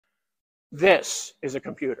This is a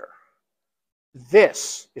computer.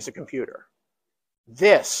 This is a computer.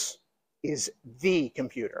 This is the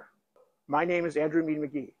computer. My name is Andrew Meade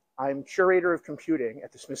McGee. I'm Curator of Computing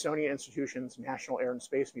at the Smithsonian Institution's National Air and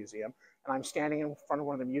Space Museum, and I'm standing in front of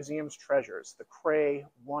one of the museum's treasures, the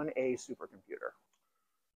Cray-1A Supercomputer.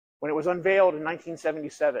 When it was unveiled in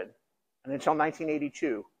 1977 and until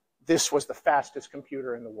 1982, this was the fastest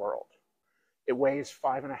computer in the world. It weighs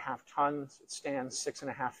 5.5 tons, it stands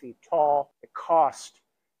 6.5 feet tall, it cost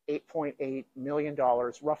 $8.8 million,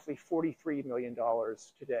 roughly $43 million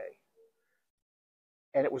today.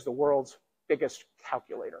 And it was the world's biggest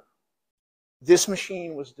calculator. This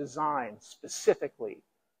machine was designed specifically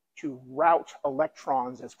to route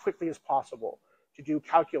electrons as quickly as possible to do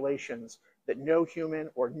calculations that no human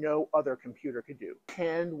or no other computer could do.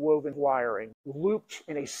 Hand-woven wiring looped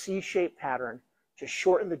in a C-shaped pattern to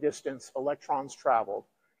shorten the distance electrons traveled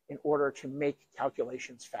in order to make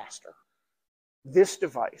calculations faster. This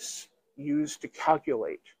device, used to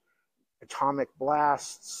calculate atomic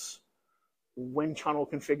blasts, wind tunnel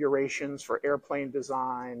configurations for airplane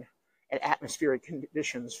design, and atmospheric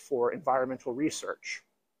conditions for environmental research,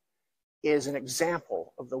 is an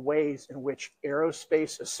example of the ways in which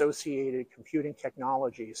aerospace-associated computing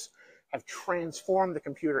technologies have transformed the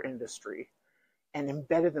computer industry and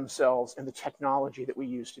embedded themselves in the technology that we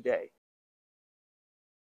use today.